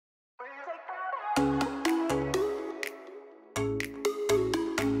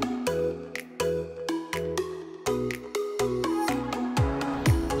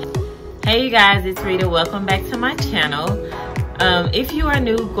Hey you guys, it's Rita. Welcome back to my channel. If you are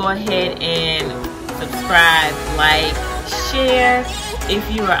new, go ahead and subscribe, like, share. If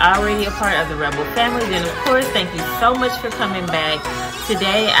you are already a part of the Rebel family, then of course, thank you so much for coming back.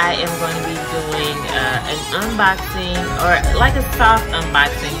 Today I am going to be doing an unboxing, or like a soft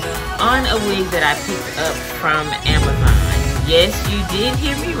unboxing, on a wig that I picked up from Amazon. Yes, you did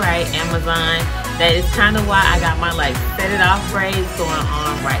hear me right, Amazon. That is kind of why I got my like set it off braids going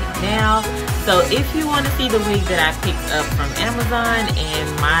on right now. So if you want to see the wig that I picked up from Amazon and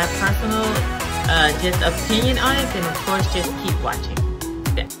my personal just opinion on it, then of course just keep watching.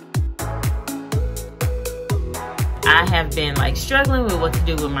 I have been like struggling with what to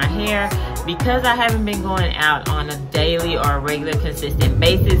do with my hair because I haven't been going out on a daily or a regular consistent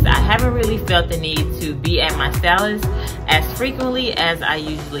basis. I haven't really felt the need to be at my stylist as frequently as I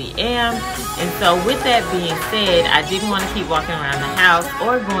usually am. And so with that being said, I didn't want to keep walking around the house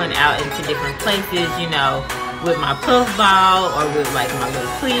or going out into different places, you know, with my puff ball or with like my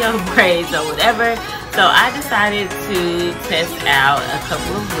little Cleo braids or whatever. So I decided to test out a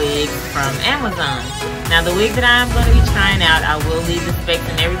couple of wigs from Amazon. Now the wig that I'm going to be trying out, I will leave the specs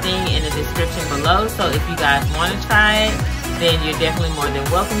and everything in the description below. So if you guys want to try it, then you're definitely more than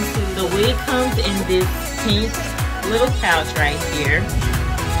welcome to. The wig comes in this pink little pouch right here.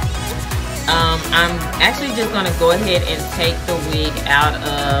 I'm actually just going to go ahead and take the wig out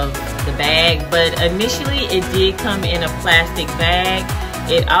of the bag, but initially it did come in a plastic bag.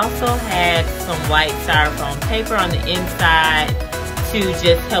 It also had some white styrofoam paper on the inside to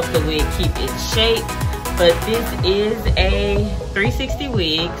just help the wig keep its shape. But this is a 360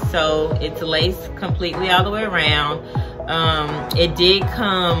 wig, so it's laced completely all the way around. It did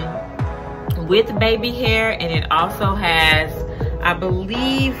come with baby hair, and it also has, I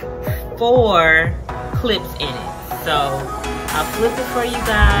believe, 4 clips in it. So I'll flip it for you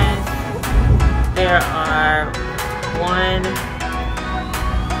guys. There are 1,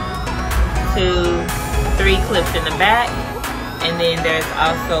 2, 3 clips in the back, and then there's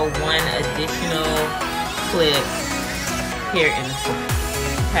also 1 additional clip here in the front.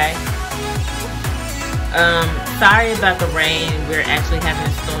 Okay. Sorry about the rain. We're actually having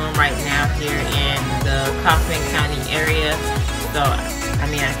a storm right now here in the Kaufman County area, so I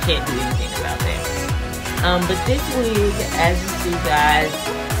mean I can't do anything about that. But this wig, as you see guys,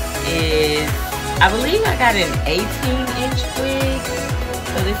 is, I believe I got an 18-inch wig.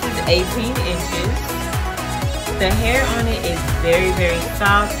 So this is 18 inches. The hair on it is very, very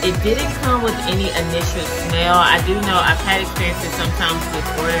soft. It didn't come with any initial smell. I do know I've had experiences sometimes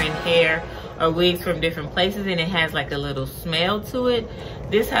with ordering hair or wigs from different places and it has like a little smell to it.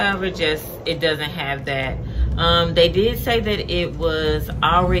 This, however, it doesn't have that. They did say that it was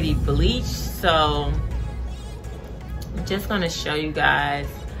already bleached, so I'm just gonna show you guys.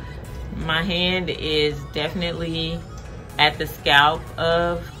 My hand is definitely at the scalp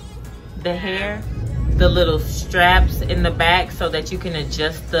of the hair. The little straps in the back so that you can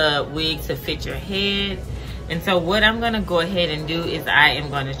adjust the wig to fit your head. And so what I'm gonna go ahead and do is I am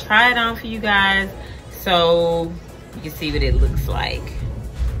gonna try it on for you guys so you can see what it looks like.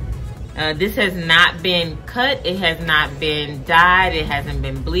 This has not been cut, it has not been dyed, it hasn't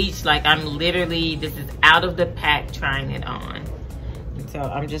been bleached. Like I'm literally, this is out of the pack trying it on. And so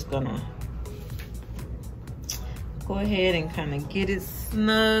I'm just gonna go ahead and kind of get it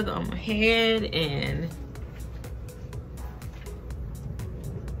snug on my head. And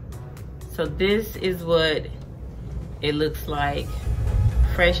so this is what it looks like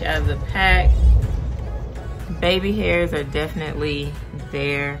fresh out of the pack. Baby hairs are definitely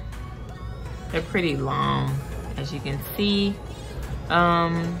there. They're pretty long, as you can see.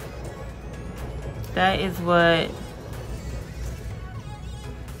 That is what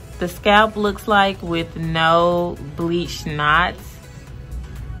the scalp looks like with no bleached knots.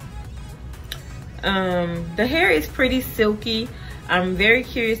 The hair is pretty silky. I'm very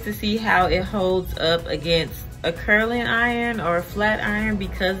curious to see how it holds up against a curling iron or a flat iron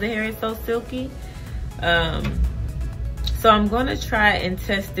because the hair is so silky. So I'm going to try and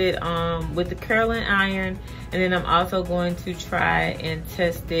test it with the curling iron, and then I'm also going to try and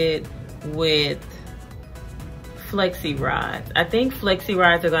test it with flexi rods. I think flexi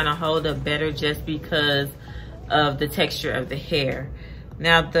rods are going to hold up better just because of the texture of the hair.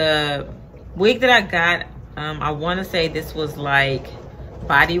 Now the wig that I got, I want to say this was like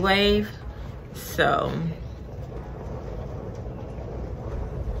body wave. So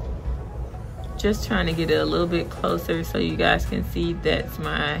just trying to get it a little bit closer so you guys can see that's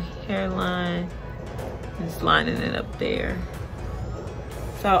my hairline. Just lining it up there.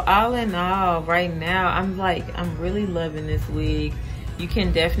 So all in all, right now, I'm really loving this wig. You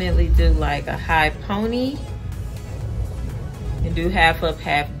can definitely do like a high pony and do half up,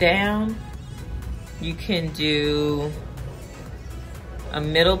 half down. You can do a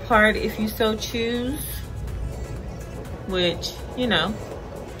middle part if you so choose, which, you know,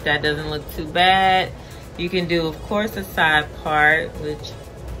 that doesn't look too bad. You can do, of course, a side part, which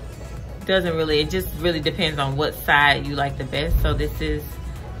doesn't really, it just really depends on what side you like the best. So this is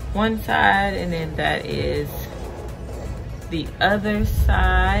one side, and then that is the other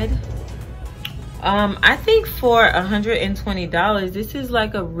side. I think for $120, this is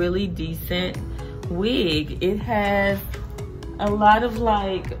like a really decent wig. It has a lot of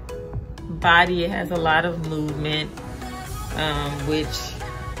like body, it has a lot of movement, which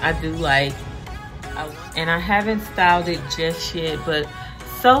I do like. And I haven't styled it just yet, but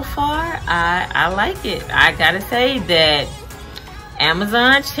so far I like it. I gotta say that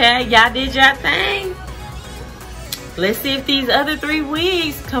Amazon chat, y'all did y'all thing. Let's see if these other 3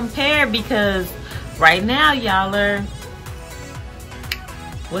 wigs compare, because right now y'all are,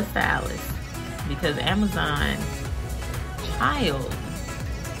 what's stylist? Because Amazon, child,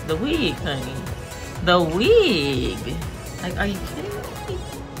 the wig, honey, the wig. Like, are you kidding me?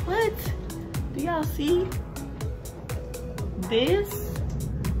 What? Do y'all see this?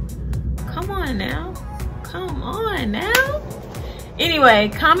 Come on now. Come on now. Anyway,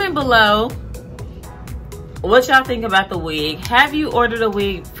 comment below what y'all think about the wig. Have you ordered a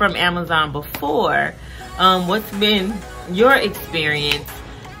wig from Amazon before? What's been your experience?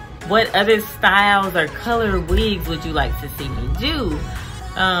 What other styles or color wigs would you like to see me do?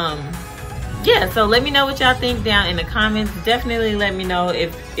 Yeah, so let me know what y'all think down in the comments. Definitely let me know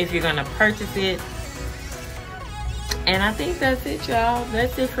if you're gonna purchase it. And I think that's it, y'all.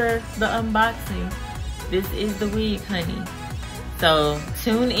 That's it for the unboxing. This is the wig, honey. So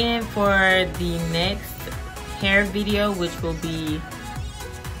tune in for the next hair video, which will be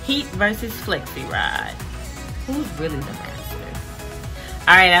Heat versus Flexi Rod. Who's really the master?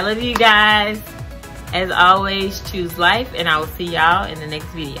 All right, I love you guys. As always, choose life, and I will see y'all in the next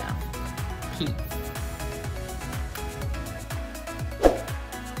video.